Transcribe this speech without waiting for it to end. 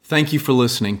Thank you for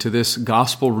listening to this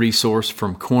gospel resource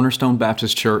from Cornerstone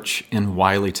Baptist Church in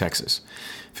Wiley, Texas.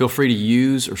 Feel free to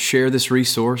use or share this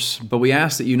resource, but we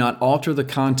ask that you not alter the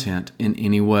content in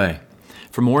any way.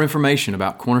 For more information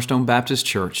about Cornerstone Baptist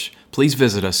Church, please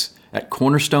visit us at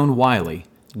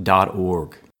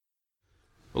cornerstonewiley.org.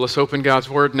 Well, let's open God's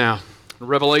Word now.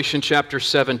 Revelation chapter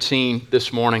 17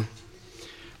 this morning.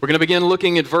 We're going to begin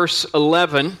looking at verse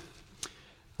 11.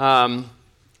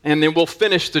 And then we'll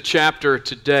finish the chapter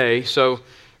today. So,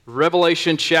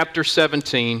 Revelation chapter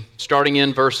 17, starting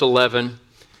in verse 11.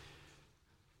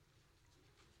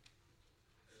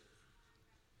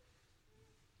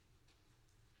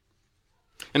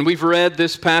 And we've read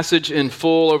this passage in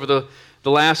full over the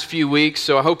last few weeks,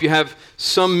 so I hope you have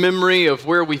some memory of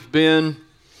where we've been.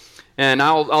 And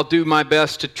I'll do my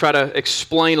best to try to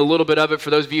explain a little bit of it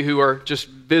for those of you who are just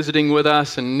visiting with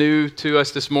us and new to us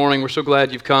this morning. We're so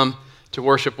glad you've come to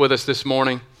worship with us this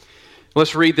morning.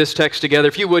 Let's read this text together.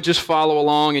 If you would, just follow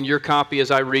along in your copy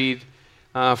as I read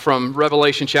from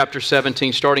Revelation chapter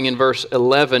 17, starting in verse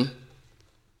 11.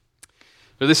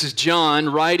 So this is John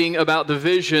writing about the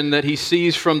vision that he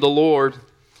sees from the Lord.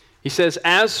 He says,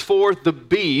 "As for the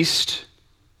beast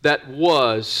that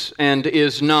was and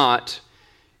is not,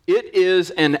 it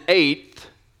is an eighth,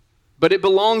 but it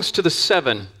belongs to the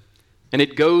seven, and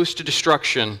it goes to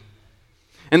destruction.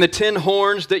 And the 10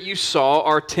 horns that you saw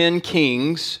are 10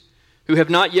 kings who have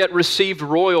not yet received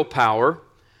royal power,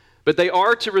 but they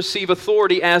are to receive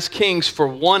authority as kings for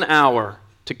 1 hour,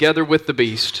 together with the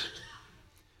beast.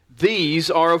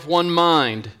 These are of one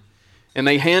mind, and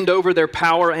they hand over their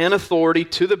power and authority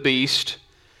to the beast.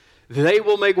 They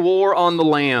will make war on the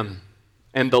Lamb,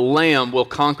 and the Lamb will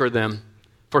conquer them.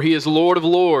 For he is Lord of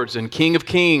lords and King of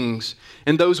kings,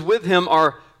 and those with him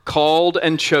are called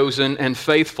and chosen and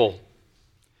faithful.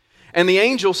 And the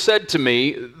angel said to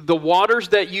me, the waters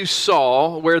that you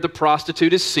saw where the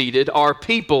prostitute is seated are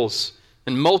peoples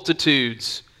and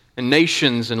multitudes and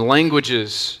nations and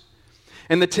languages.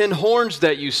 And the 10 horns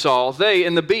that you saw, they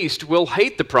and the beast will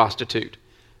hate the prostitute.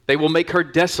 They will make her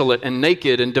desolate and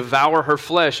naked and devour her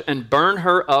flesh and burn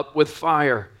her up with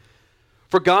fire.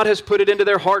 For God has put it into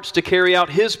their hearts to carry out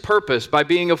his purpose by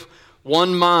being of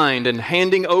one mind and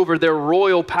handing over their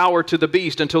royal power to the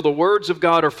beast until the words of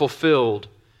God are fulfilled.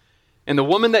 And the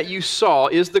woman that you saw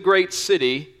is the great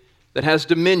city that has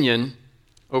dominion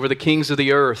over the kings of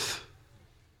the earth."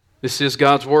 This is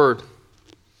God's word.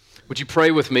 Would you pray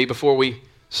with me before we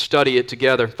study it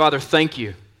together? Father, thank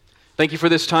you. Thank you for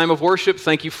this time of worship.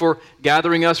 Thank you for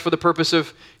gathering us for the purpose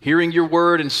of hearing your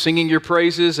word and singing your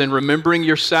praises and remembering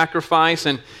your sacrifice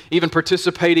and even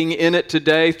participating in it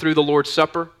today through the Lord's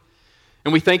Supper.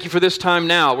 And we thank you for this time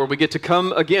now where we get to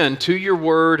come again to your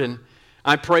word, and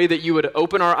I pray that you would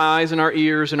open our eyes and our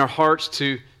ears and our hearts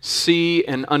to see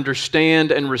and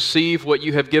understand and receive what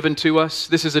you have given to us.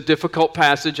 This is a difficult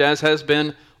passage, as has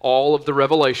been all of the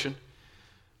Revelation.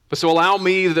 But so allow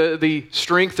me the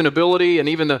strength and ability and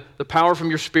even the power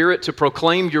from your Spirit to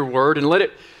proclaim your word, and let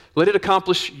it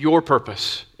accomplish your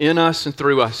purpose in us and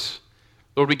through us.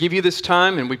 Lord, we give you this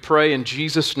time, and we pray in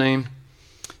Jesus' name,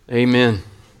 amen.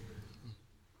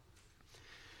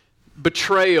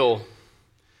 Betrayal.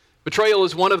 Betrayal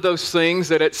is one of those things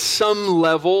that at some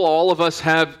level all of us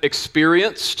have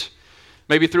experienced,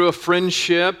 maybe through a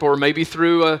friendship or maybe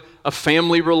through a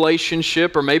family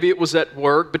relationship, or maybe it was at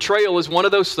work. Betrayal is one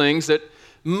of those things that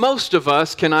most of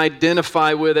us can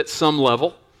identify with at some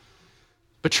level.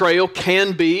 Betrayal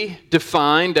can be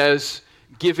defined as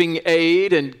giving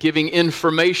aid and giving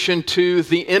information to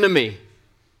the enemy.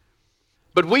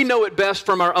 But we know it best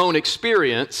from our own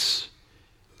experience.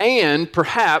 And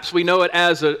perhaps we know it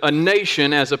as a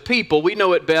nation, as a people. We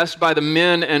know it best by the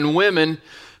men and women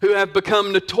who have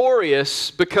become notorious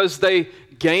because they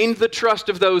gained the trust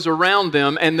of those around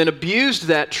them and then abused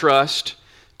that trust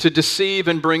to deceive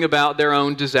and bring about their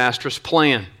own disastrous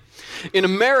plan. In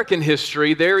American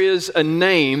history, there is a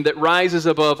name that rises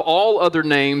above all other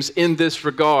names in this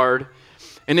regard,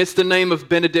 and it's the name of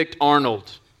Benedict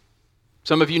Arnold.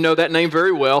 Some of you know that name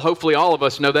very well. Hopefully all of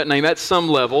us know that name at some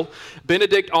level.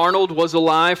 Benedict Arnold was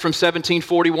alive from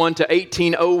 1741 to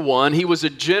 1801. He was a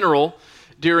general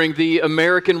during the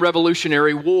American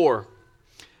Revolutionary War.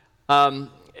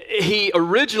 He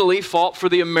originally fought for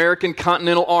the American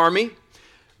Continental Army,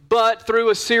 but through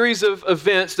a series of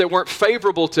events that weren't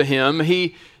favorable to him,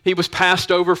 he was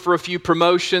passed over for a few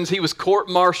promotions. He was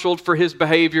court-martialed for his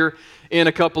behavior in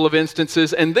a couple of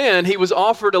instances, and then he was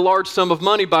offered a large sum of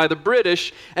money by the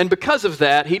British, and because of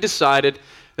that, he decided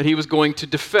that he was going to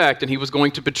defect and he was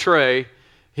going to betray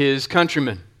his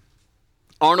countrymen.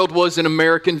 Arnold was an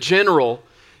American general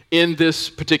in this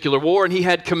particular war, and he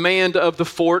had command of the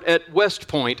fort at West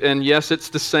Point. And yes, it's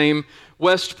the same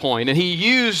West Point. And he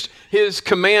used his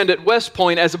command at West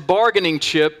Point as a bargaining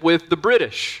chip with the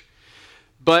British.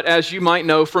 But as you might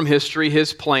know from history,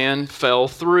 his plan fell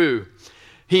through.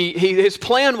 His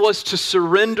plan was to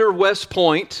surrender West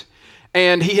Point,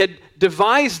 and he had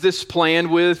devised this plan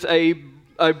with a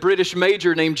British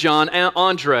major named John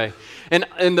Andre. And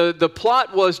the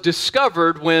plot was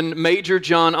discovered when Major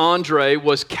John Andre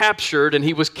was captured, and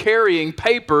he was carrying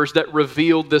papers that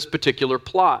revealed this particular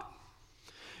plot.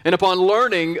 And upon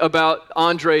learning about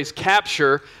Andre's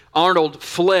capture, Arnold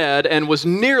fled and was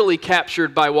nearly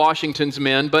captured by Washington's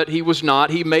men, but he was not.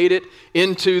 He made it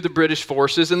into the British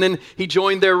forces, and then he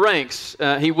joined their ranks.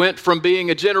 He went from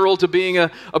being a general to being a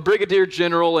brigadier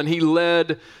general, and he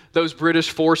led those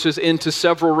British forces into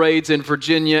several raids in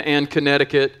Virginia and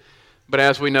Connecticut. But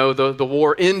as we know, the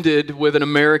war ended with an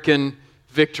American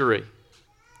victory.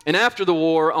 And after the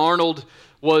war, Arnold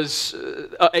was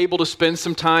able to spend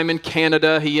some time in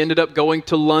Canada. He ended up going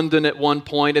to London at one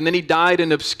point, and then he died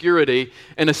in obscurity,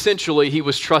 and essentially he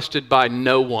was trusted by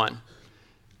no one.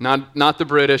 Not the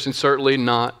British, and certainly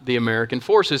not the American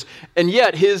forces. And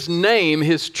yet his name,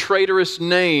 his traitorous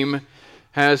name,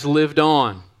 has lived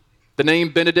on. The name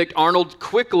Benedict Arnold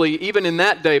quickly, even in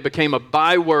that day, became a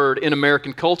byword in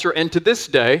American culture. And to this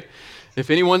day, if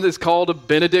anyone is called a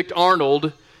Benedict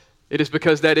Arnold, it is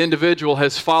because that individual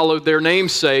has followed their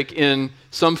namesake in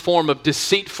some form of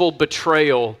deceitful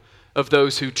betrayal of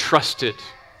those who trusted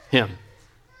him.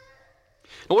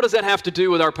 Now, what does that have to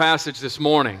do with our passage this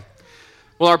morning?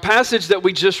 Well, our passage that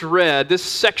we just read, this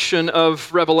section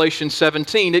of Revelation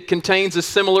 17, it contains a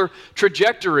similar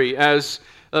trajectory as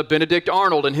Benedict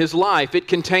Arnold and his life. It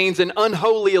contains an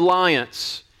unholy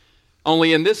alliance.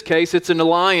 Only in this case, it's an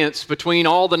alliance between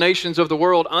all the nations of the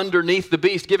world underneath the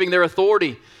beast, giving their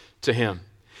authority to him.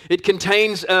 It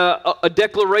contains a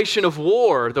declaration of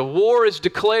war. The war is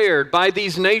declared by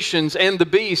these nations and the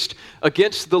beast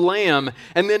against the Lamb.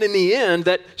 And then in the end,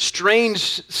 that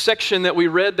strange section that we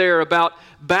read there about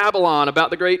Babylon,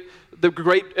 about the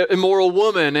great immoral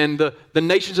woman and the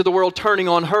nations of the world turning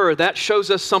on her, that shows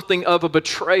us something of a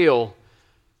betrayal.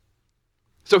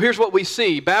 So here's what we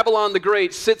see. Babylon the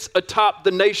Great sits atop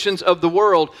the nations of the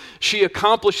world. She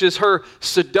accomplishes her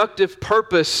seductive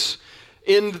purpose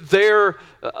in their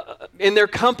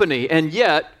company. And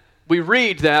yet, we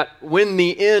read that when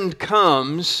the end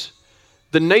comes,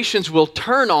 the nations will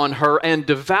turn on her and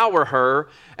devour her,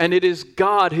 and it is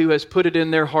God who has put it in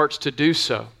their hearts to do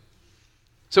so.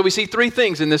 So we see three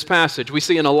things in this passage. We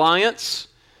see an alliance,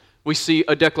 we see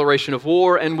a declaration of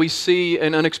war, and we see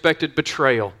an unexpected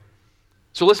betrayal.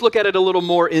 So let's look at it a little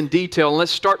more in detail, and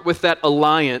let's start with that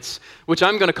alliance, which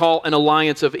I'm going to call an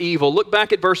alliance of evil. Look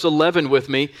back at verse 11 with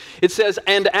me. It says,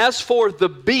 "And as for the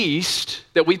beast,"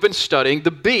 that we've been studying,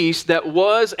 the beast that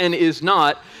was and is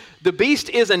not, the beast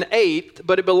is an eighth,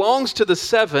 but it belongs to the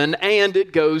seven, and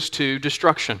it goes to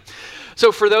destruction.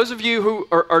 So for those of you who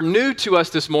are new to us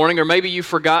this morning, or maybe you've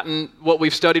forgotten what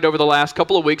we've studied over the last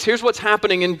couple of weeks, here's what's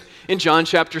happening in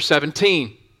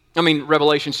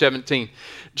Revelation 17.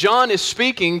 John is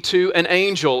speaking to an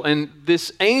angel, and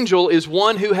this angel is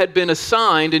one who had been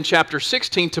assigned in chapter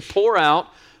 16 to pour out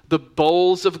the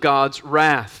bowls of God's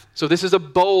wrath. So this is a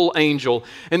bowl angel.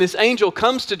 And this angel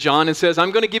comes to John and says,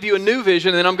 I'm going to give you a new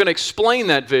vision, and I'm going to explain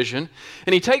that vision.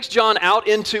 And he takes John out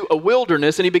into a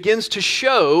wilderness, and he begins to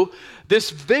show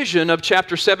this vision of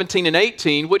chapter 17 and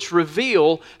 18, which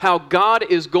reveal how God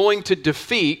is going to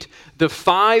defeat the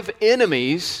 5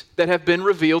 enemies that have been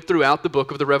revealed throughout the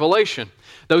book of the Revelation.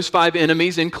 Those 5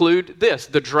 enemies include this: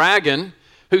 the dragon,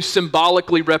 who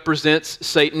symbolically represents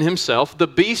Satan himself; the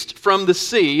beast from the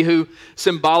sea, who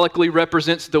symbolically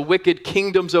represents the wicked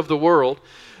kingdoms of the world;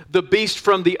 the beast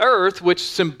from the earth, which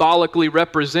symbolically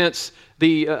represents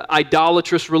the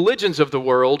idolatrous religions of the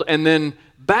world; and then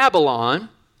Babylon,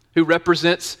 who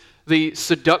represents the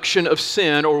seduction of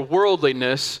sin or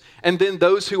worldliness; and then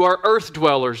those who are earth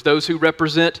dwellers, those who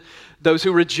represent those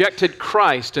who rejected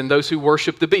Christ and those who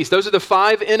worship the beast. Those are the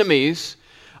 5 enemies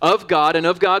of God and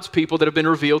of God's people that have been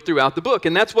revealed throughout the book.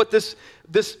 And that's what this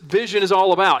vision is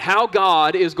all about, how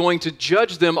God is going to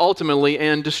judge them ultimately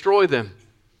and destroy them.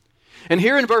 And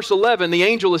here in verse 11, the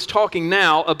angel is talking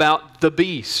now about the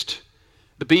beast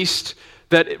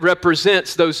that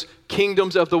represents those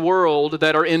kingdoms of the world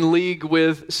that are in league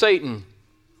with Satan.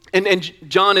 And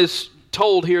John is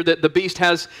told here that the beast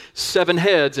has 7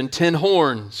 heads and 10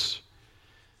 horns.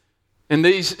 And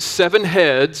these 7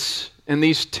 heads and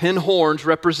these 10 horns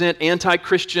represent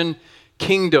anti-Christian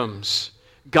kingdoms,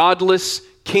 godless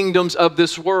kingdoms of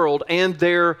this world and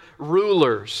their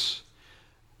rulers.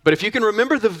 But if you can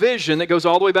remember the vision that goes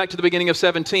all the way back to the beginning of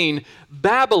 17,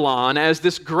 Babylon, as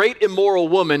this great immoral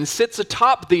woman, sits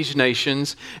atop these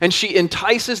nations, and she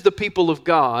entices the people of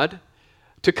God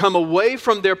to come away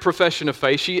from their profession of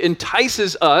faith. She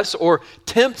entices us or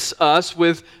tempts us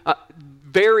with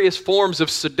various forms of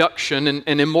seduction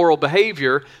and immoral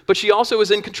behavior, but she also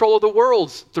is in control of the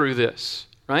world through this,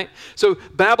 right? So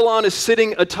Babylon is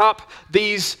sitting atop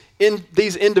these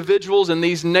individuals and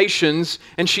these nations,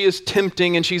 and she is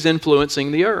tempting and she's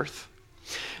influencing the earth.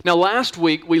 Now, last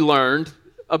week we learned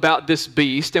about this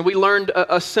beast, and we learned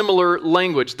a similar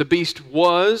language. The beast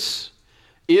was,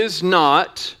 is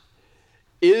not,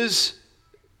 is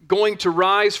going to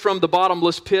rise from the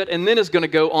bottomless pit, and then is going to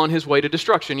go on his way to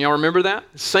destruction. Y'all remember that?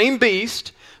 Same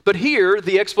beast, but here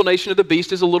the explanation of the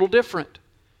beast is a little different.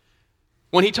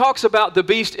 When he talks about the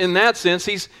beast in that sense,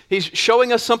 he's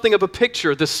showing us something of a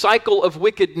picture, the cycle of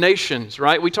wicked nations,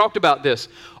 right? We talked about this.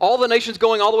 All the nations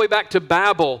going all the way back to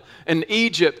Babel and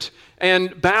Egypt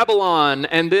and Babylon,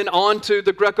 and then on to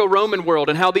the Greco-Roman world,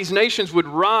 and how these nations would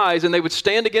rise and they would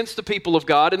stand against the people of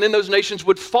God, and then those nations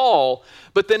would fall,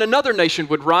 but then another nation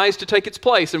would rise to take its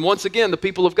place. And once again, the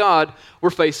people of God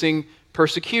were facing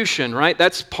persecution, right?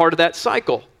 That's part of that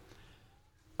cycle.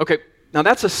 Okay, now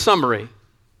that's a summary.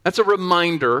 That's a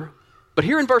reminder. But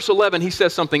here in verse 11, he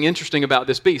says something interesting about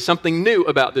this beast, something new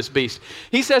about this beast.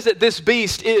 He says that this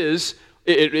beast is,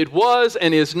 it was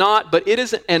and is not, but it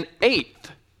is an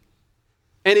eighth.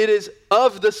 And it is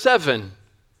of the seven,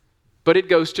 but it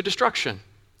goes to destruction.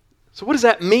 So what does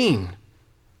that mean?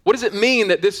 What does it mean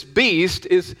that this beast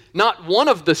is not one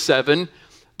of the seven,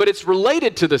 but it's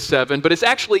related to the seven, but it's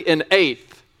actually an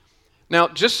eighth? Now,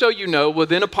 just so you know,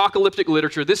 within apocalyptic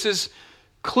literature, this is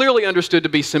clearly understood to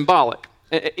be symbolic.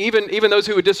 Even those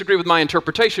who would disagree with my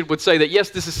interpretation would say that,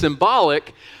 yes, this is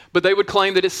symbolic, but they would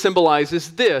claim that it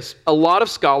symbolizes this. A lot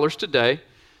of scholars today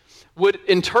would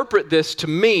interpret this to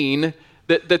mean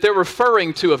that they're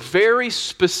referring to a very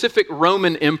specific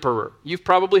Roman emperor. You've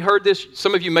probably heard this.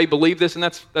 Some of you may believe this, and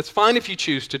that's fine if you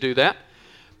choose to do that.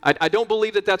 I don't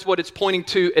believe that that's what it's pointing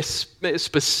to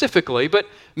specifically, but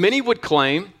many would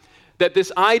claim that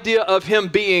this idea of him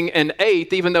being an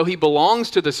eighth, even though he belongs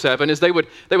to the seven, is they would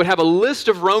have a list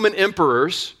of Roman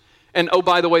emperors. And oh,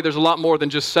 by the way, there's a lot more than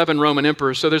just 7 Roman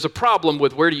emperors, so there's a problem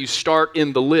with where do you start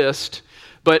in the list.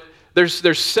 But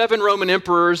there's 7 Roman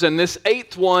emperors, and this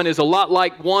 8th one is a lot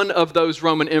like one of those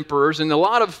Roman emperors. And a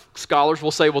lot of scholars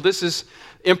will say, well, this is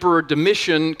Emperor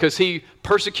Domitian because he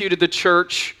persecuted the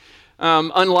church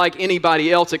unlike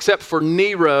anybody else except for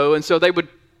Nero. And so they would,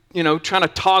 trying to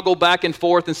toggle back and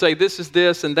forth and say this is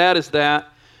this and that is that.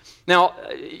 Now,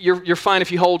 you're fine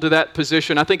if you hold to that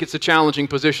position. I think it's a challenging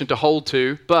position to hold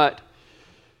to, but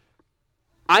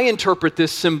I interpret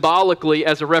this symbolically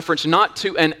as a reference not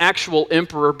to an actual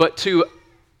emperor, but to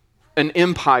an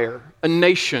empire, a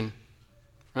nation,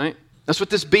 right? That's what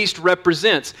this beast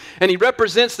represents. And he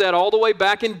represents that all the way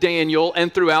back in Daniel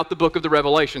and throughout the book of the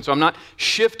Revelation. So I'm not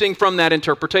shifting from that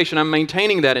interpretation. I'm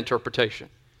maintaining that interpretation.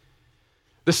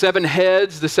 The 7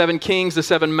 heads, the 7 kings, the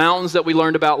 7 mountains that we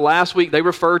learned about last week, they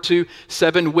refer to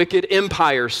 7 wicked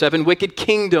empires, 7 wicked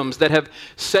kingdoms that have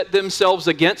set themselves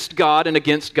against God and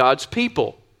against God's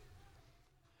people.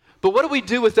 But what do we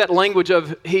do with that language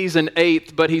of he's an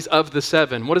eighth, but he's of the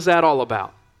 7? What is that all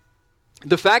about?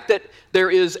 The fact that there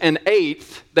is an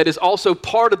eighth that is also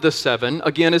part of the 7,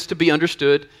 again, is to be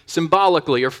understood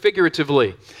symbolically or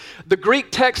figuratively. The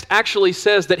Greek text actually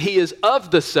says that he is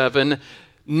of the 7,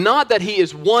 not that he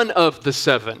is one of the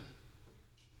 7.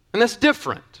 And that's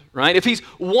different, right? If he's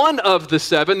one of the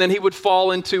 7, then he would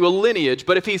fall into a lineage.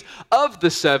 But if he's of the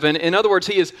 7, in other words,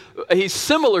 he's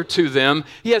similar to them.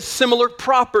 He has similar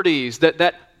properties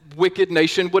that wicked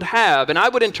nation would have. And I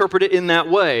would interpret it in that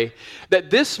way, that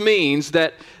this means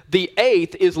that the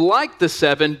 8th is like the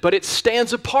 7, but it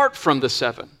stands apart from the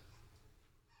 7.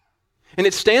 And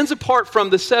it stands apart from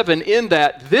the 7 in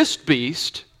that this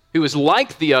beast, who is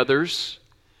like the others,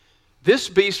 this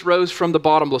beast rose from the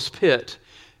bottomless pit.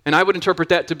 And I would interpret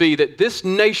that to be that this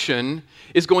nation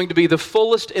is going to be the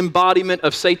fullest embodiment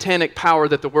of satanic power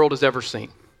that the world has ever seen.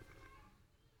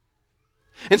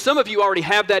 And some of you already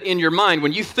have that in your mind.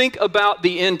 When you think about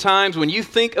the end times, when you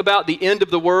think about the end of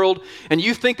the world, and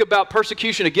you think about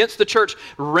persecution against the church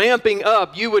ramping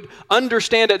up, you would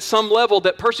understand at some level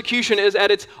that persecution is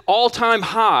at its all-time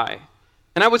high.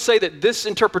 And I would say that this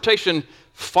interpretation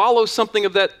follows something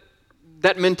of that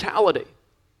mentality.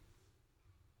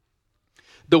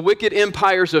 The wicked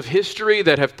empires of history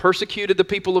that have persecuted the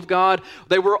people of God,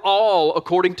 they were all,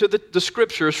 according to the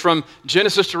scriptures from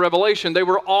Genesis to Revelation, they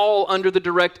were all under the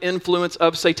direct influence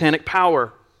of satanic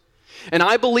power. And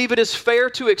I believe it is fair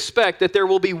to expect that there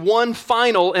will be one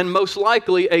final and most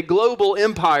likely a global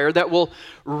empire that will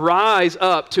rise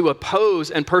up to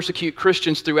oppose and persecute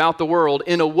Christians throughout the world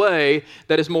in a way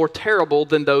that is more terrible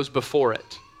than those before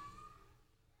it.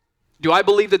 Do I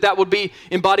believe that that would be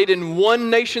embodied in one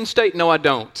nation state? No, I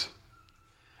don't.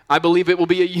 I believe it will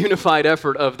be a unified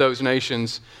effort of those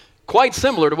nations, quite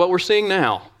similar to what we're seeing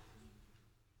now.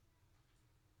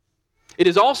 It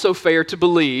is also fair to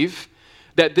believe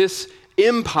that this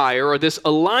empire or this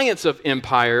alliance of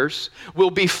empires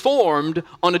will be formed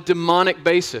on a demonic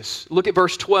basis. Look at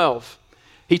verse 12.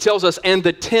 He tells us, "And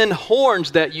the 10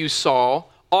 horns that you saw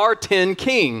are 10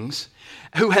 kings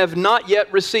who have not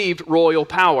yet received royal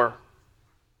power.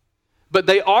 But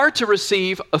they are to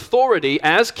receive authority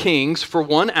as kings for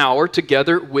 1 hour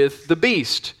together with the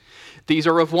beast. These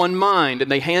are of one mind,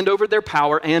 and they hand over their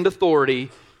power and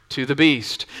authority to the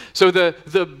beast." So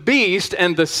the beast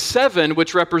and the 7,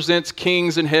 which represents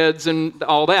kings and heads and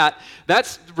all that,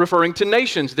 that's referring to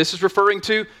nations. This is referring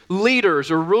to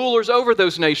leaders or rulers over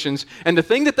those nations. And the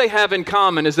thing that they have in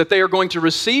common is that they are going to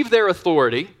receive their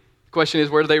authority. The question is,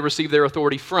 where do they receive their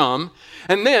authority from?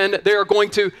 And then they are going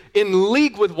to, in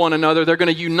league with one another, they're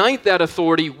going to unite that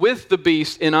authority with the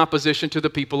beast in opposition to the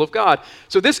people of God.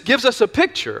 So this gives us a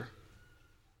picture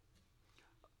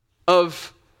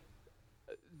of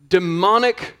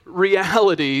demonic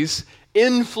realities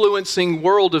influencing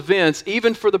world events,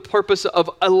 even for the purpose of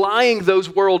allying those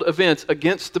world events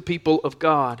against the people of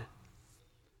God.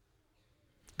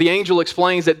 The angel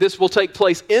explains that this will take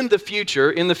place in the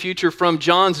future from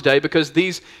John's day, because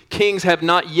these kings have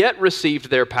not yet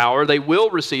received their power. They will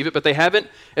receive it, but they haven't,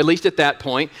 at least at that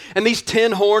point. And these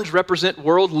 10 horns represent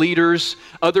world leaders,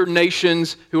 other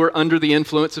nations who are under the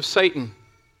influence of Satan.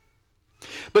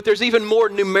 But there's even more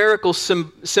numerical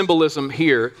symbolism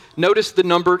here. Notice the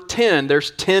number 10.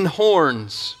 There's 10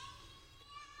 horns.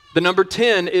 The number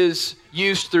 10 is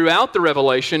used throughout the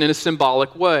Revelation in a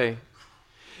symbolic way.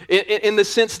 In the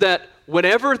sense that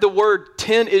whenever the word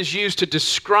 10 is used to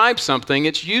describe something,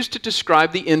 it's used to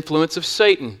describe the influence of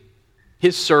Satan,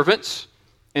 his servants,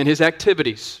 and his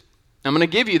activities. I'm going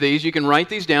to give you these. You can write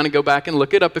these down and go back and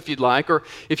look it up if you'd like. Or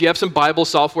if you have some Bible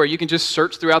software, you can just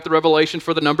search throughout the Revelation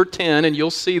for the number 10 and you'll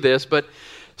see this. But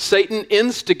Satan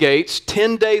instigates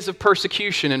 10 days of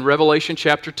persecution in Revelation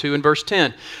chapter 2 and verse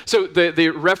 10. So the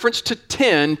reference to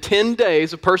 10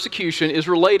 days of persecution is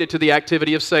related to the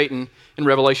activity of Satan in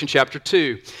Revelation chapter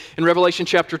 2. In Revelation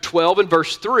chapter 12 and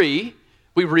verse 3,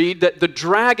 we read that the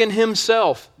dragon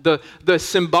himself, the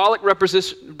symbolic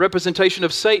representation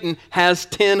of Satan, has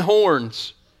 10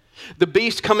 horns. The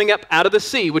beast coming up out of the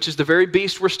sea, which is the very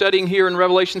beast we're studying here in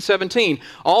Revelation 17.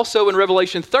 Also in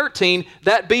Revelation 13,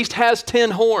 that beast has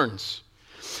 10 horns.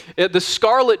 The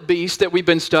scarlet beast that we've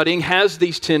been studying has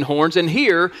these 10 horns, and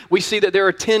here we see that there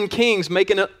are 10 kings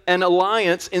making an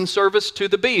alliance in service to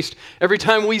the beast. Every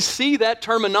time we see that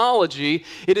terminology,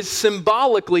 it is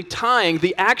symbolically tying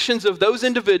the actions of those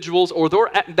individuals or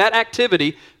that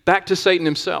activity back to Satan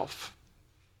himself.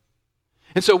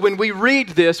 And so when we read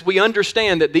this, we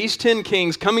understand that these 10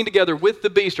 kings coming together with the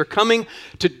beast are coming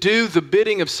to do the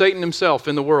bidding of Satan himself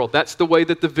in the world. That's the way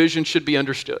that the vision should be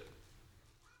understood.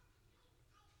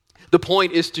 The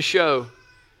point is to show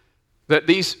that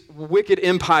these wicked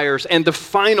empires and the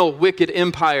final wicked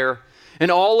empire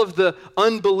and all of the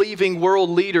unbelieving world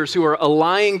leaders who are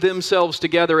allying themselves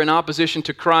together in opposition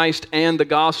to Christ and the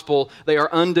gospel, they are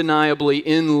undeniably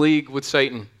in league with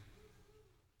Satan.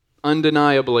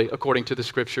 Undeniably, according to the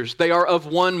scriptures. They are of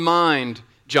one mind,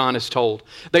 John is told.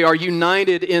 They are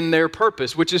united in their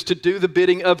purpose, which is to do the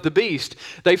bidding of the beast.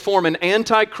 They form an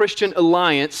anti-Christian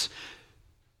alliance.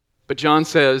 But John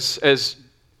says, as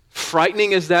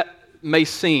frightening as that may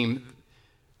seem,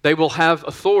 they will have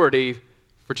authority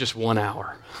for just 1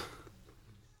 hour.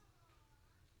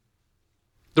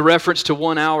 The reference to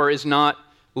 1 hour is not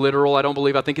literal, I don't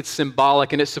believe. I think it's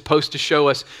symbolic, and it's supposed to show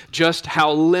us just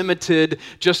how limited,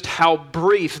 just how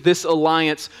brief this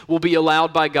alliance will be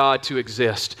allowed by God to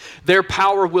exist. Their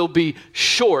power will be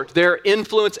short. Their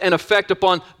influence and effect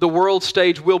upon the world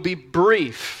stage will be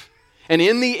brief. And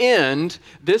in the end,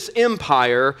 this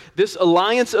empire, this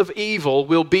alliance of evil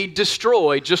will be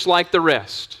destroyed just like the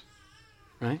rest.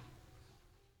 Right?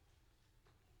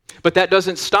 But that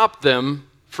doesn't stop them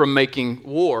from making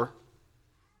war.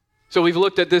 So we've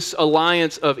looked at this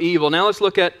alliance of evil. Now let's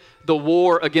look at the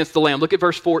war against the Lamb. Look at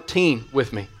verse 14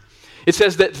 with me. It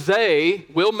says that they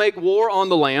will make war on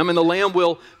the Lamb, and the Lamb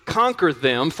will conquer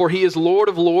them, for he is Lord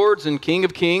of lords and King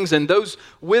of kings, and those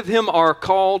with him are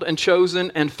called and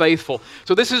chosen and faithful.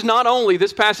 So this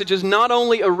passage is not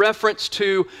only a reference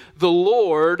to the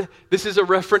Lord, this is a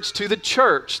reference to the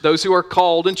church, those who are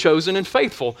called and chosen and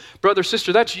faithful. Brother,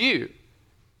 sister, that's you.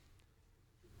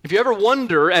 If you ever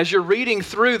wonder, as you're reading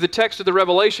through the text of the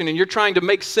Revelation and you're trying to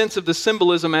make sense of the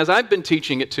symbolism as I've been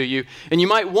teaching it to you, and you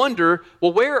might wonder,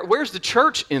 well, where's the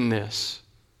church in this?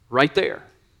 Right there.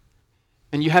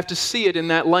 And you have to see it in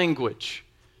that language.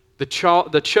 The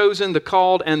chosen, the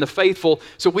called, and the faithful.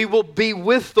 So we will be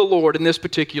with the Lord in this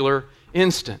particular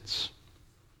instance.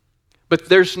 But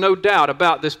there's no doubt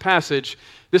about this passage,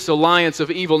 this alliance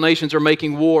of evil nations are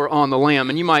making war on the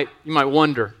Lamb. And you might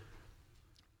wonder,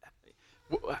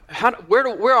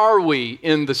 where are we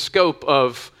in the scope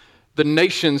of the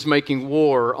nations making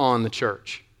war on the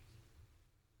church?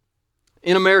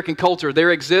 In American culture,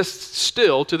 there exists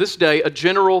still, to this day, a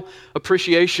general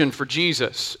appreciation for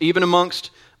Jesus, even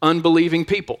amongst unbelieving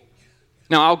people.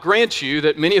 Now, I'll grant you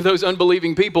that many of those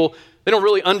unbelieving people, they don't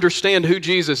really understand who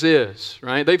Jesus is,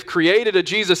 right? They've created a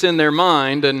Jesus in their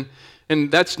mind,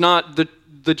 and that's not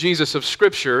the Jesus of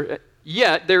Scripture.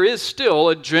 Yet, there is still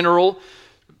a general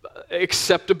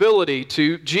acceptability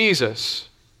to Jesus.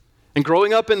 And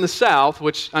growing up in the South,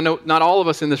 which I know not all of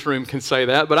us in this room can say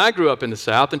that, but I grew up in the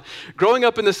South. And growing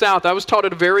up in the South, I was taught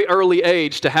at a very early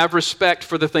age to have respect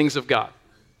for the things of God,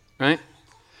 right?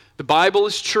 The Bible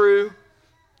is true.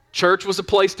 Church was a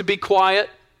place to be quiet.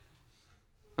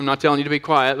 I'm not telling you to be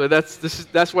quiet, but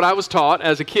that's what I was taught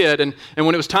as a kid. And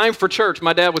when it was time for church,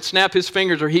 my dad would snap his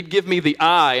fingers or he'd give me the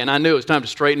eye, and I knew it was time to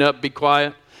straighten up, be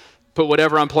quiet. Put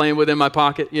whatever I'm playing with in my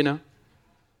pocket, you know.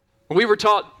 We were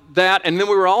taught that, and then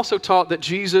we were also taught that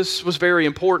Jesus was very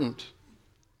important.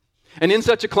 And in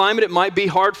such a climate, it might be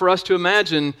hard for us to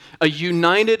imagine a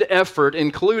united effort,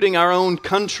 including our own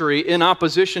country, in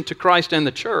opposition to Christ and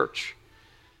the church.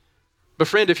 But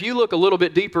friend, if you look a little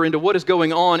bit deeper into what is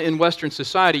going on in Western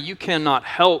society, you cannot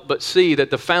help but see that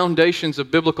the foundations of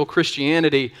biblical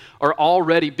Christianity are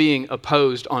already being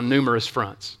opposed on numerous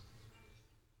fronts.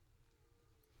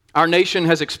 Our nation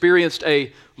has experienced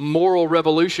a moral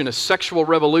revolution, a sexual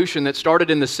revolution that started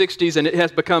in the 60s, and it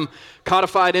has become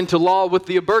codified into law with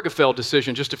the Obergefell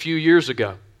decision just a few years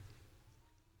ago.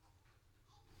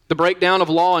 The breakdown of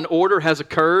law and order has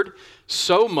occurred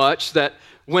so much that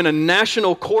when a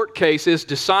national court case is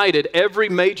decided, every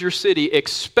major city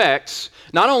expects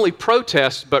not only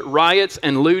protests, but riots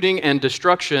and looting and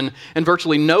destruction, and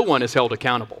virtually no one is held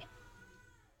accountable.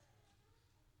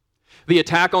 The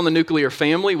attack on the nuclear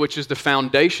family, which is the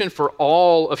foundation for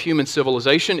all of human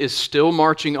civilization, is still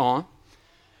marching on.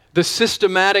 The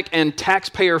systematic and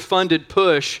taxpayer-funded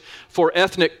push for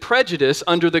ethnic prejudice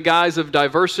under the guise of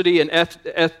diversity and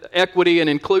equity and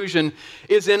inclusion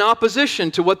is in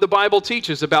opposition to what the Bible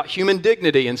teaches about human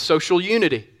dignity and social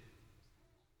unity.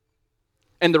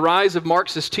 And the rise of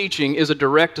Marxist teaching is a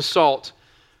direct assault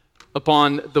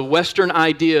upon the Western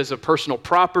ideas of personal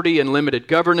property and limited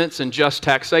governance and just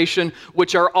taxation,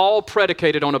 which are all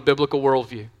predicated on a biblical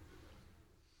worldview.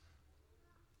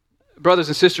 Brothers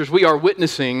and sisters, we are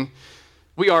witnessing,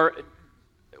 we are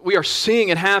seeing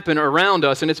it happen around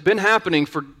us, and it's been happening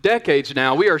for decades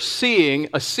now. We are seeing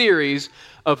a series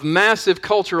of massive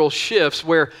cultural shifts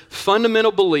where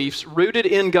fundamental beliefs rooted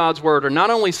in God's Word are not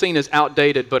only seen as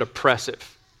outdated, but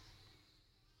oppressive.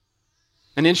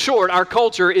 And in short, our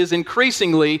culture is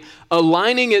increasingly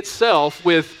aligning itself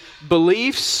with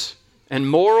beliefs and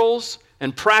morals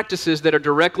and practices that are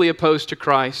directly opposed to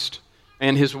Christ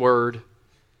and His Word.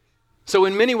 So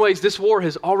in many ways, this war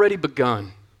has already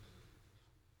begun.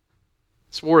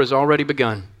 This war has already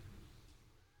begun.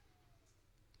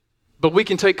 But we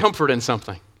can take comfort in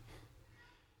something.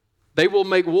 They will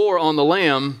make war on the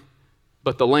Lamb,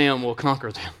 but the Lamb will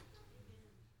conquer them.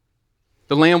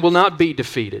 The Lamb will not be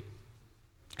defeated.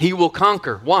 He will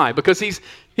conquer. Why? Because He's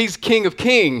King of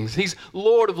kings. He's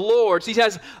Lord of lords. He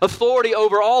has authority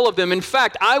over all of them. In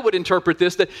fact, I would interpret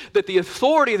this that the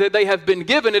authority that they have been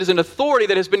given is an authority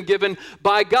that has been given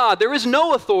by God. There is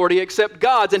no authority except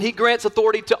God's, and He grants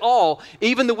authority to all,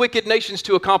 even the wicked nations,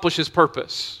 to accomplish His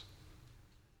purpose.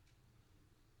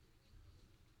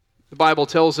 The Bible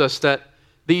tells us that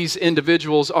these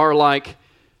individuals are like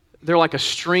a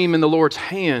stream in the Lord's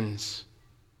hands.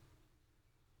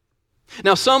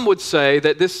 Now, some would say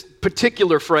that this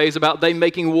particular phrase about they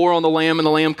making war on the Lamb and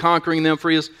the Lamb conquering them,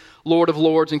 for He is Lord of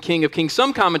lords and King of kings,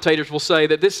 some commentators will say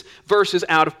that this verse is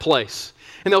out of place.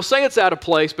 And they'll say it's out of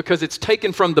place because it's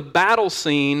taken from the battle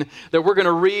scene that we're going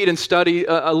to read and study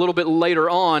a little bit later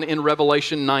on in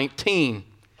Revelation 19.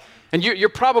 And you're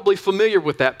probably familiar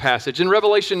with that passage. In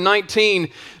Revelation 19,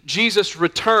 Jesus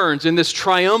returns in this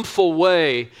triumphal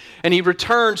way, and he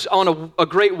returns on a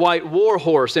great white war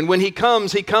horse. And when he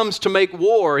comes to make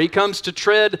war. He comes to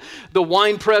tread the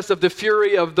winepress of the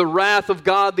fury of the wrath of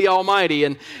God the Almighty.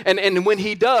 And when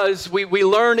he does, we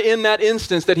learn in that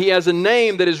instance that he has a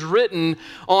name that is written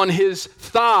on his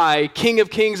thigh, King of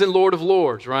Kings and Lord of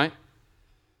Lords, right?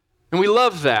 And we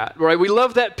love that, right? We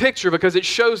love that picture because it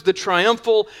shows the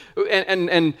triumphal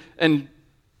and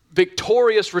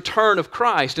victorious return of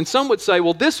Christ. And some would say,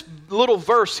 well, this little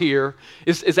verse here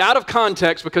is out of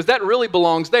context because that really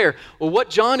belongs there. Well, what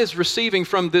John is receiving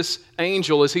from this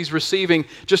angel is he's receiving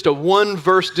just a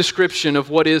one-verse description of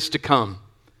what is to come.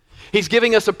 He's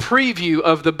giving us a preview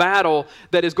of the battle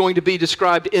that is going to be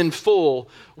described in full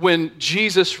when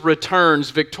Jesus returns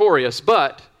victorious.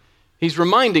 But he's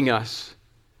reminding us,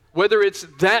 whether it's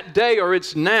that day or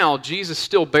it's now, Jesus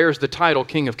still bears the title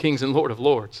King of Kings and Lord of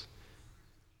Lords.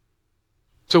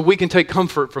 So we can take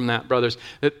comfort from that, brothers.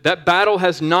 That battle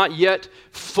has not yet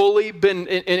fully been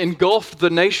engulfed the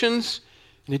nations,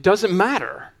 and it doesn't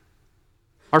matter.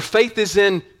 Our faith is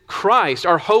in Christ.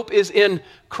 Our hope is in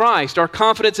Christ. Our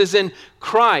confidence is in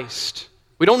Christ.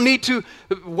 We don't need to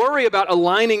worry about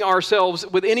aligning ourselves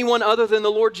with anyone other than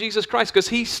the Lord Jesus Christ because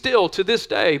he still, to this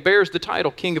day, bears the title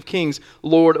King of Kings,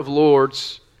 Lord of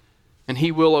Lords, and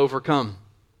he will overcome.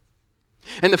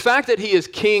 And the fact that he is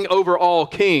king over all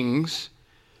kings,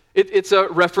 it's a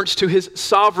reference to his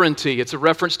sovereignty. It's a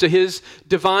reference to his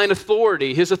divine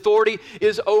authority. His authority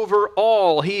is over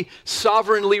all. He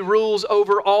sovereignly rules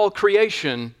over all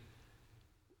creation.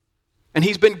 And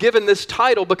he's been given this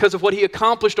title because of what he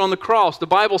accomplished on the cross. The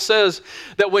Bible says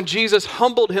that when Jesus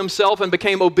humbled himself and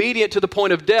became obedient to the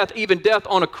point of death, even death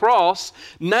on a cross,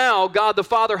 now God the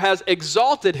Father has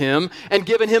exalted him and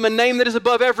given him a name that is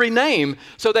above every name,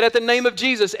 so that at the name of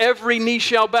Jesus, every knee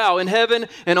shall bow in heaven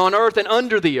and on earth and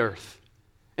under the earth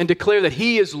and declare that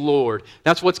he is Lord.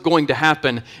 That's what's going to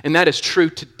happen, and that is true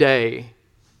today,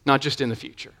 not just in the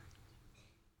future.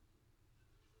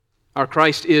 Our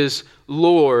Christ is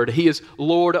Lord. He is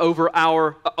Lord over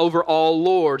all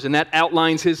lords, and that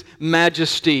outlines his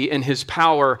majesty and his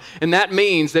power. And that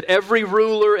means that every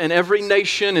ruler and every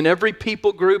nation and every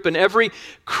people group and every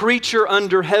creature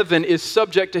under heaven is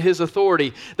subject to his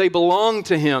authority. They belong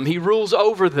to him. He rules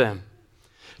over them.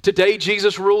 Today,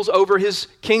 Jesus rules over his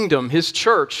kingdom, his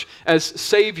church, as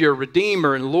Savior,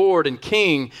 Redeemer, and Lord and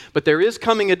King. But there is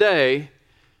coming a day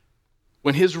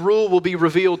when his rule will be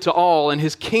revealed to all and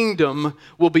his kingdom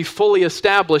will be fully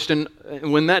established. And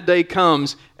when that day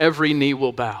comes, every knee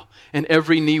will bow and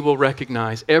every knee will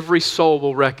recognize, every soul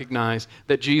will recognize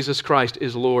that Jesus Christ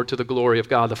is Lord to the glory of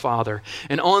God the Father.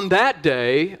 And on that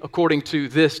day, according to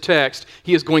this text,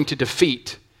 he is going to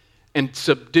defeat and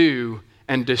subdue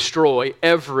and destroy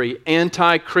every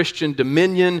anti-Christian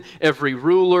dominion, every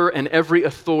ruler, and every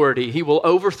authority. He will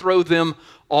overthrow them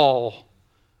all.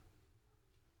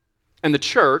 And the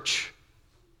church,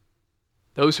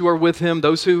 those who are with him,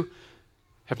 those who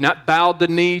have not bowed the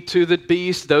knee to the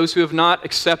beast, those who have not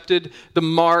accepted the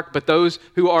mark, but those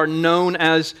who are known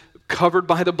as covered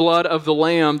by the blood of the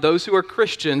Lamb, those who are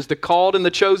Christians, the called and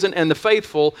the chosen and the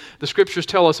faithful, the scriptures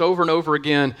tell us over and over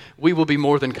again, we will be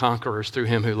more than conquerors through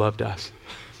him who loved us.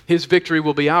 His victory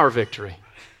will be our victory.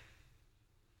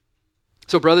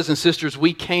 So brothers and sisters,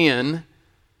 we can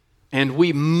and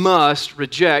we must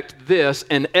reject this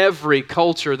and every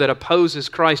culture that opposes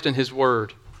Christ and his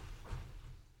word.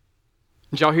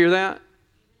 Did y'all hear that?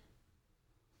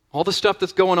 All the stuff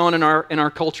that's going on in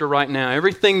our culture right now,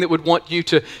 everything that would want you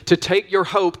to take your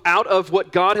hope out of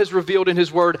what God has revealed in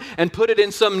his word and put it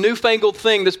in some newfangled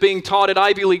thing that's being taught at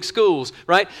Ivy League schools,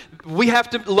 right? We have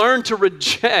to learn to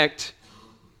reject,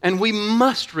 and we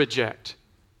must reject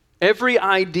every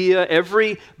idea,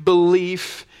 every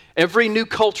belief, every new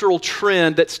cultural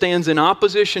trend that stands in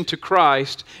opposition to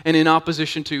Christ and in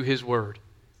opposition to his word.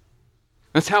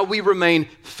 That's how we remain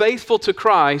faithful to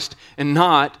Christ and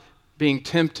not being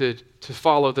tempted to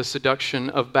follow the seduction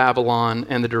of Babylon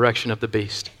and the direction of the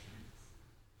beast.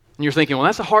 And you're thinking, well,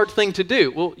 that's a hard thing to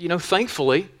do. Well,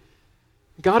 thankfully,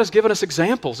 God has given us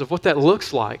examples of what that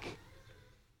looks like.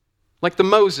 Like the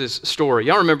Moses story.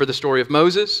 Y'all remember the story of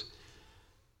Moses?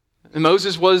 And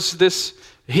Moses was this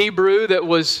Hebrew that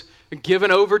was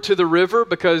given over to the river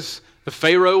because the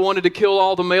Pharaoh wanted to kill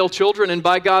all the male children, and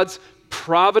by God's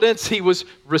providence, he was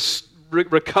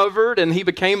recovered and he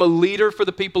became a leader for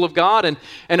the people of God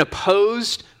and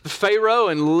opposed the Pharaoh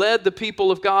and led the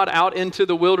people of God out into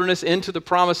the wilderness, into the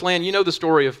promised land. You know the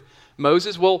story of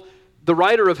Moses. Well, the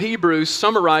writer of Hebrews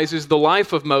summarizes the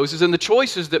life of Moses and the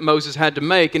choices that Moses had to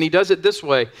make, and he does it this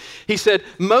way. He said,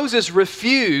 Moses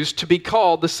refused to be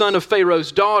called the son of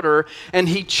Pharaoh's daughter, and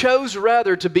he chose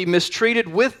rather to be mistreated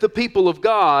with the people of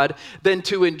God than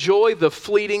to enjoy the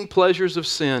fleeting pleasures of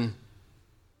sin.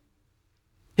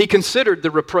 He considered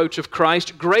the reproach of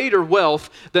Christ greater wealth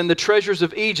than the treasures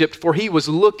of Egypt, for he was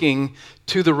looking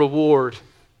to the reward.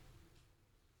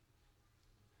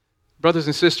 Brothers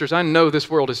and sisters, I know this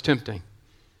world is tempting,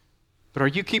 but are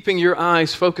you keeping your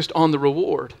eyes focused on the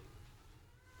reward?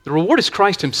 The reward is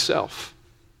Christ himself.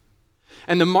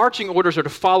 And the marching orders are to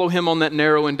follow him on that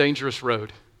narrow and dangerous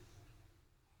road.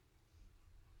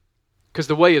 Because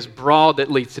the way is broad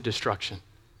that leads to destruction,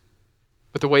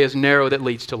 but the way is narrow that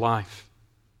leads to life.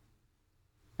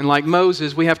 And like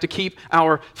Moses, we have to keep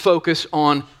our focus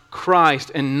on Christ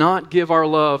and not give our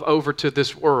love over to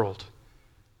this world.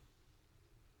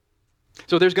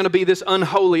 So there's going to be this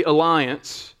unholy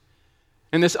alliance.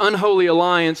 And this unholy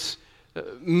alliance,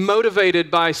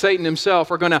 motivated by Satan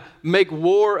himself, are going to make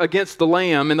war against the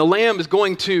Lamb. And the Lamb is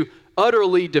going to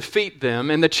utterly defeat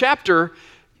them. And the chapter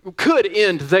could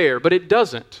end there, but it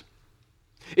doesn't.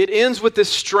 It ends with this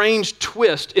strange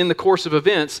twist in the course of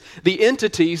events. The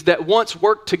entities that once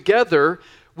worked together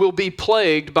will be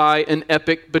plagued by an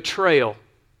epic betrayal.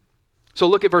 So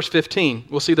look at verse 15.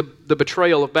 We'll see the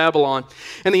betrayal of Babylon.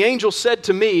 And the angel said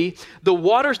to me, the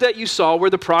waters that you saw where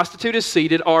the prostitute is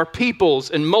seated are peoples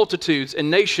and multitudes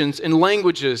and nations and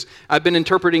languages. I've been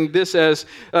interpreting this as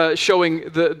showing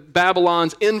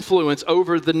Babylon's influence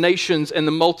over the nations and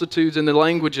the multitudes and the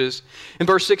languages. In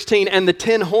verse 16, and the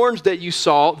 10 horns that you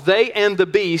saw, they and the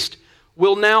beast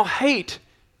will now hate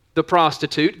the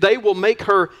prostitute. They will make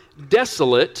her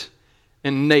desolate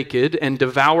and naked, and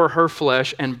devour her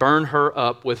flesh and burn her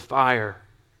up with fire.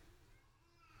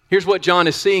 Here's what John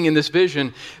is seeing in this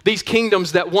vision. These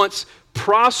kingdoms that once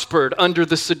prospered under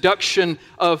the seduction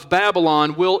of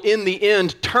Babylon will in the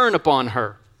end turn upon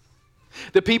her.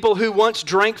 The people who once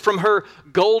drank from her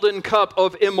golden cup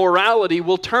of immorality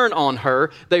will turn on her.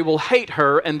 They will hate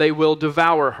her and they will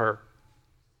devour her.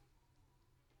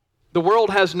 The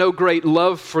world has no great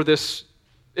love for this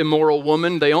immoral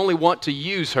woman. They only want to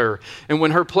use her. And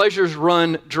when her pleasures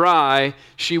run dry,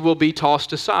 she will be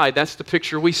tossed aside. That's the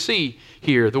picture we see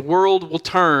here. The world will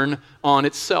turn on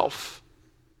itself.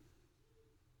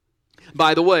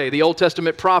 By the way, the Old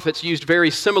Testament prophets used very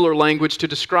similar language to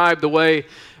describe the way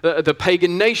the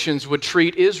pagan nations would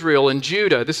treat Israel and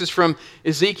Judah. This is from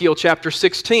Ezekiel chapter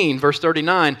 16, verse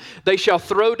 39. They shall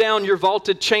throw down your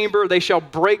vaulted chamber. They shall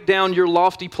break down your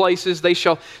lofty places. They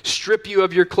shall strip you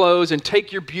of your clothes and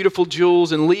take your beautiful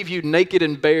jewels and leave you naked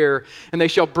and bare. And they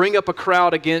shall bring up a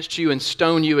crowd against you and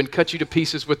stone you and cut you to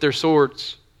pieces with their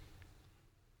swords.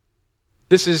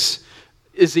 This is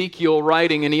Ezekiel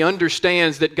writing, and he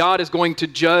understands that God is going to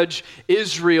judge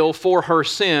Israel for her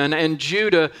sin and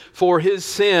Judah for his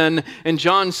sin. And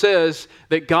John says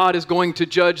that God is going to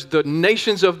judge the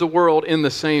nations of the world in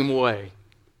the same way.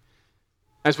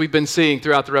 As we've been seeing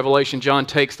throughout the Revelation, John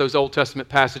takes those Old Testament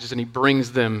passages and he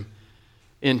brings them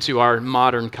into our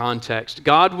modern context.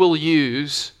 God will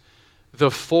use the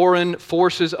foreign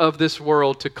forces of this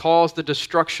world to cause the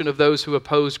destruction of those who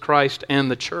oppose Christ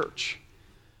and the church.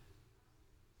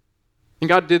 And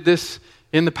God did this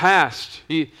in the past.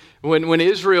 When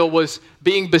Israel was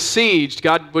being besieged,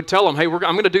 God would tell them, hey, I'm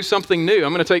going to do something new.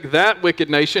 I'm going to take that wicked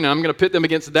nation, and I'm going to pit them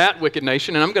against that wicked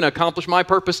nation, and I'm going to accomplish my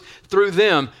purpose through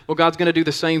them. Well, God's going to do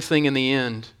the same thing in the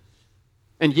end.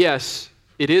 And yes,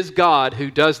 it is God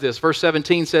who does this. Verse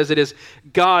 17 says it is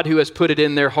God who has put it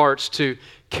in their hearts to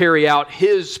carry out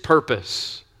his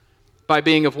purpose by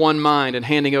being of one mind and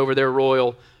handing over their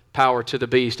royal power to the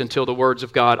beast until the words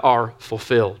of God are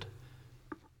fulfilled.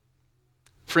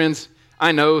 Friends,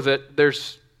 I know that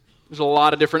there's a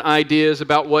lot of different ideas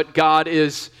about what God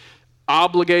is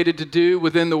obligated to do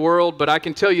within the world, but I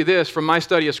can tell you this, from my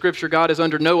study of Scripture, God is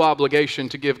under no obligation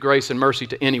to give grace and mercy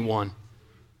to anyone,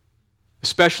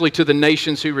 especially to the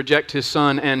nations who reject his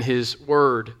Son and his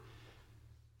word.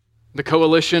 The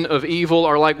coalition of evil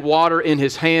are like water in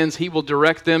his hands. He will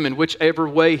direct them in whichever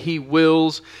way he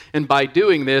wills, and by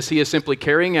doing this, he is simply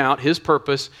carrying out his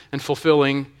purpose and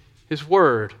fulfilling his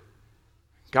word.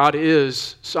 God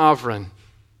is sovereign.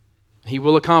 He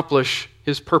will accomplish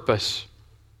his purpose.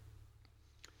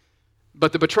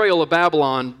 But the betrayal of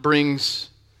Babylon brings,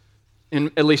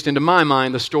 at least into my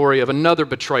mind, the story of another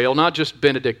betrayal, not just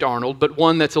Benedict Arnold, but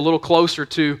one that's a little closer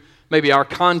to maybe our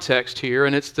context here,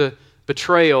 and it's the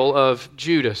betrayal of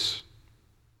Judas.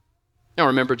 Now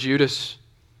remember Judas.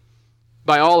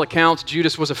 By all accounts,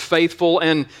 Judas was a faithful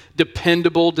and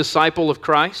dependable disciple of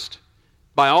Christ.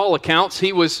 by all accounts,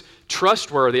 he was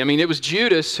trustworthy. I mean, it was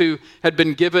Judas who had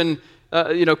been given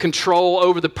control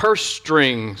over the purse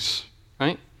strings,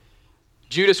 right?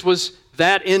 Judas was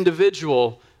that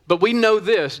individual. But we know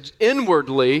this,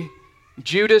 inwardly,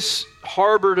 Judas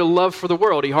harbored a love for the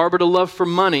world. He harbored a love for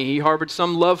money. He harbored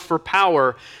some love for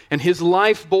power. And his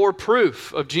life bore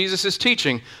proof of Jesus'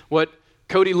 teaching. What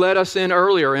Cody led us in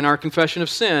earlier in our confession of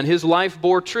sin, his life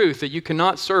bore truth that you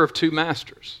cannot serve two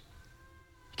masters.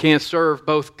 You can't serve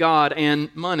both God and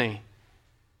money.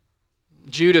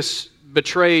 Judas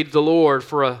betrayed the Lord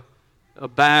for a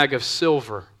bag of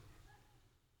silver.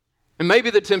 And maybe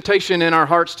the temptation in our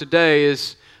hearts today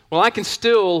is, well, I can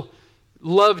still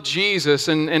love Jesus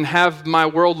and have my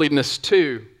worldliness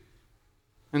too.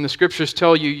 And the scriptures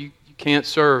tell you, you can't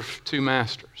serve two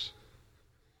masters.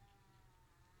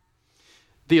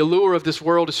 The allure of this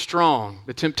world is strong.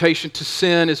 The temptation to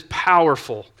sin is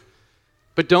powerful.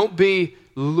 But don't be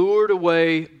lured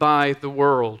away by the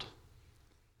world.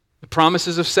 The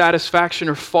promises of satisfaction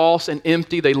are false and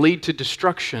empty. They lead to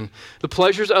destruction. The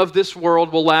pleasures of this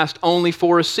world will last only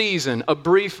for a season, a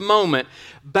brief moment.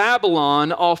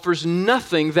 Babylon offers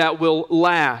nothing that will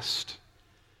last.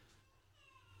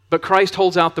 But Christ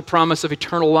holds out the promise of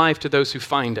eternal life to those who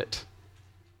find it.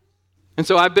 And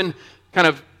so I've been kind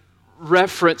of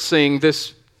referencing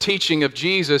this teaching of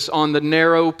Jesus on the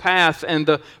narrow path and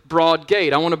the broad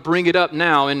gate. I want to bring it up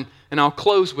now, and I'll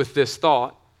close with this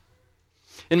thought.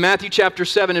 In Matthew chapter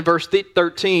 7 and verse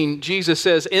 13, Jesus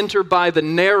says, "Enter by the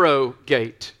narrow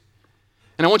gate."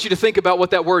 And I want you to think about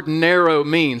what that word narrow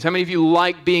means. How many of you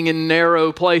like being in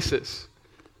narrow places?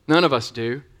 None of us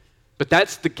do. But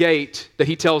that's the gate that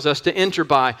he tells us to enter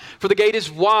by. For the gate is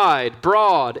wide,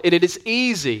 broad, and it is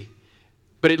easy,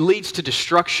 but it leads to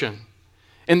destruction.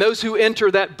 And those who enter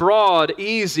that broad,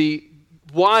 easy,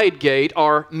 wide gate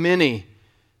are many.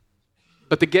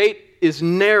 But the gate is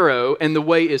narrow and the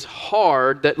way is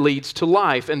hard that leads to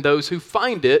life, and those who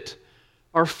find it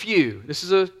are few. This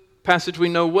is a passage we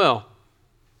know well.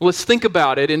 Let's think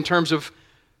about it in terms of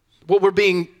what's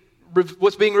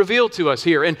being revealed to us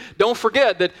here. And don't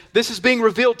forget that this is being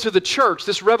revealed to the church.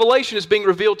 This revelation is being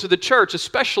revealed to the church,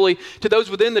 especially to those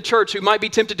within the church who might be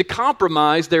tempted to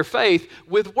compromise their faith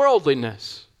with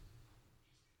worldliness.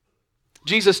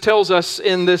 Jesus tells us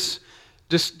in this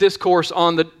discourse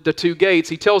on the two gates,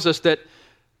 he tells us that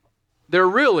there are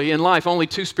really in life only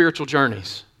two spiritual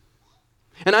journeys.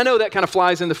 And I know that kind of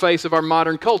flies in the face of our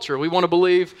modern culture. We want to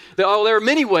believe that, there are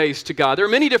many ways to God. There are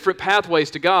many different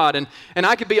pathways to God. And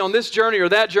I could be on this journey or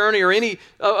that journey or any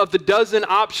of the dozen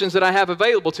options that I have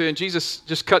available to. And Jesus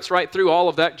just cuts right through all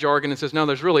of that jargon and says, no,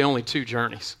 there's really only two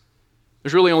journeys.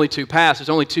 There's really only two paths. There's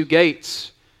only two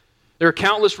gates. There are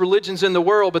countless religions in the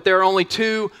world, but there are only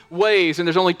two ways and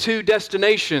there's only two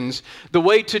destinations. The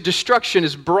way to destruction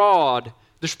is broad.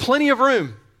 There's plenty of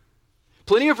room.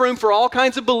 Plenty of room for all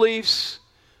kinds of beliefs,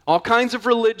 all kinds of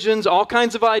religions, all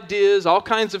kinds of ideas, all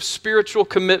kinds of spiritual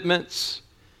commitments.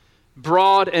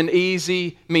 Broad and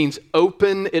easy means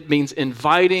open, it means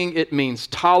inviting, it means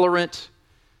tolerant.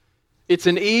 It's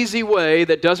an easy way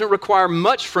that doesn't require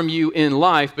much from you in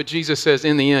life, but Jesus says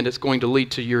in the end it's going to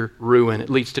lead to your ruin. It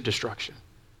leads to destruction.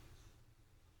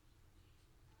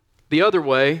 The other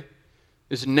way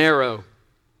is narrow.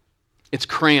 It's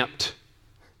cramped.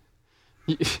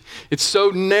 It's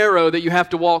so narrow that you have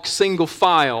to walk single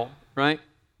file, right?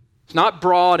 It's not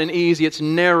broad and easy, it's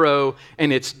narrow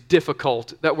and it's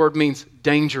difficult. That word means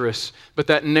dangerous. But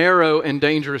that narrow and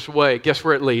dangerous way, guess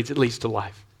where it leads? It leads to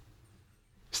life.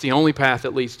 It's the only path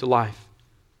that leads to life.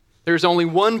 There's only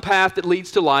one path that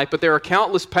leads to life, but there are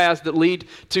countless paths that lead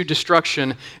to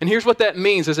destruction. And here's what that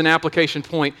means as an application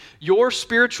point. Your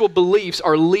spiritual beliefs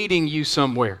are leading you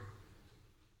somewhere.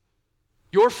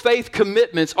 Your faith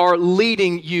commitments are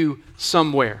leading you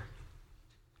somewhere.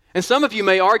 And some of you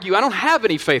may argue, I don't have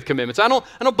any faith commitments. I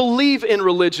don't believe in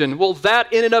religion. Well,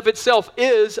 that in and of itself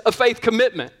is a faith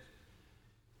commitment.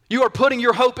 You are putting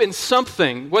your hope in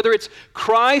something, whether it's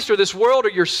Christ or this world or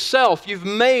yourself. You've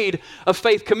made a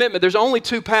faith commitment. There's only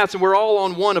two paths, and we're all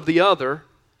on one of the other.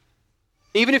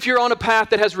 Even if you're on a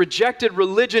path that has rejected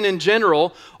religion in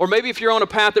general, or maybe if you're on a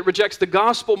path that rejects the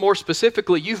gospel more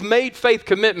specifically, you've made faith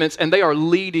commitments and they are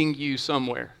leading you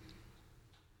somewhere.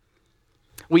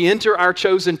 We enter our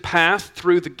chosen path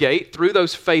through the gate, through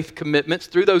those faith commitments,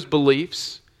 through those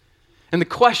beliefs. And the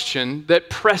question that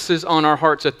presses on our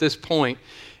hearts at this point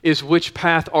is, which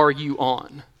path are you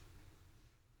on?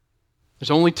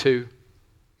 There's only two.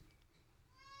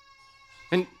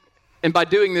 And by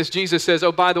doing this, Jesus says,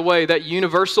 oh, by the way, that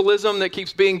universalism that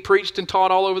keeps being preached and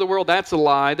taught all over the world, that's a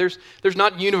lie. There's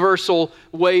not universal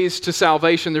ways to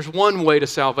salvation. There's one way to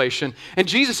salvation. And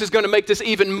Jesus is going to make this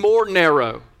even more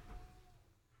narrow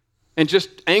and just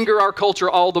anger our culture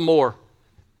all the more.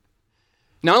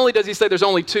 Not only does he say there's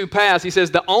only two paths, he says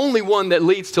the only one that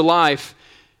leads to life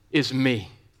is me.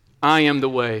 I am the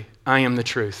way, I am the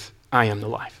truth, I am the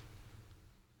life.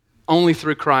 Only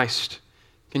through Christ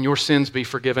can your sins be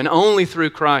forgiven. Only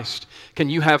through Christ can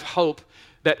you have hope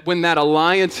that when that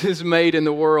alliance is made in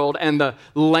the world and the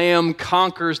Lamb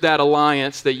conquers that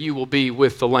alliance, that you will be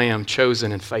with the Lamb,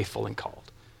 chosen and faithful and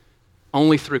called.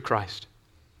 Only through Christ.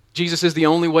 Jesus is the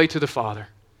only way to the Father.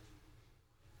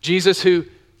 Jesus, who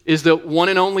is the one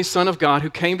and only Son of God, who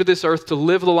came to this earth to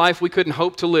live the life we couldn't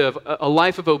hope to live, a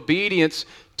life of obedience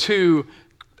to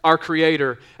our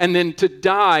Creator, and then to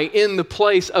die in the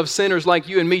place of sinners like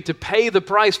you and me, to pay the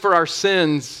price for our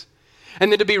sins,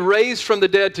 and then to be raised from the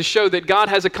dead to show that God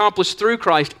has accomplished through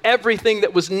Christ everything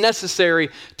that was necessary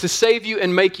to save you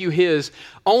and make you His,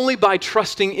 only by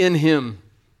trusting in Him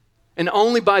and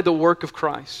only by the work of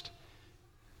Christ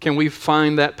can we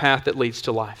find that path that leads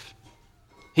to life.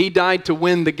 He died to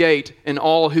win the gate, and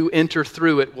all who enter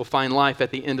through it will find life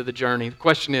at the end of the journey. The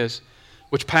question is,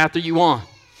 which path are you on?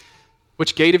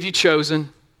 Which gate have you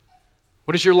chosen?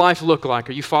 What does your life look like?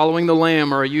 Are you following the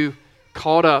Lamb, or are you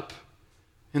caught up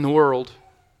in the world?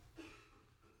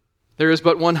 There is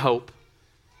but one hope,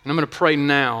 and I'm going to pray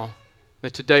now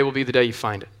that today will be the day you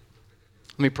find it.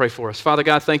 Let me pray for us. Father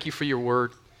God, thank you for your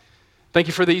word. Thank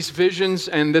you for these visions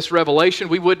and this revelation.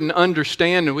 We wouldn't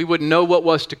understand and we wouldn't know what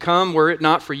was to come were it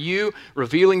not for you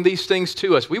revealing these things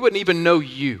to us. We wouldn't even know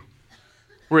you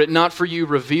were it not for you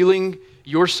revealing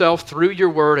yourself through your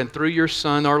word and through your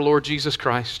Son, our Lord Jesus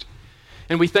Christ.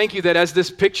 And we thank you that as this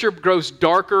picture grows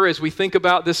darker, as we think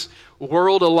about this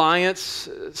world alliance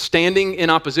standing in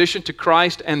opposition to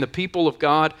Christ and the people of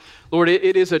God, Lord,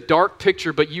 it is a dark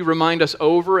picture, but you remind us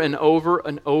over and over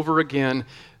and over again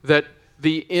that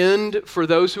the end for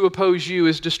those who oppose you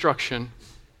is destruction,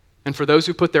 and for those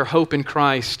who put their hope in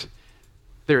Christ,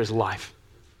 there is life.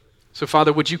 So,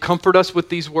 Father, would you comfort us with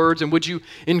these words, and would you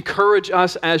encourage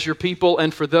us as your people?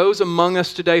 And for those among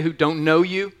us today who don't know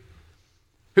you,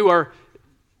 who are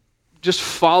just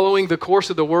following the course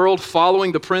of the world,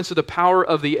 following the prince of the power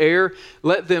of the air,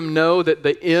 let them know that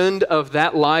the end of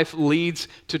that life leads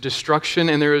to destruction,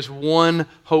 and there is one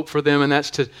hope for them, and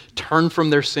that's to turn from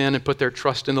their sin and put their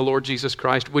trust in the Lord Jesus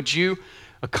Christ. Would you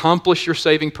accomplish your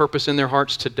saving purpose in their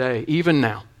hearts today, even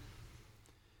now?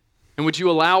 And would you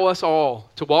allow us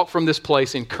all to walk from this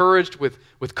place encouraged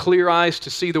with clear eyes to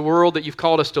see the world that you've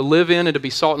called us to live in and to be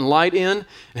salt and light in, and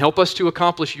help us to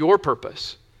accomplish your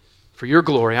purpose. For your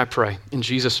glory, I pray, in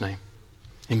Jesus' name,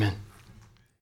 amen.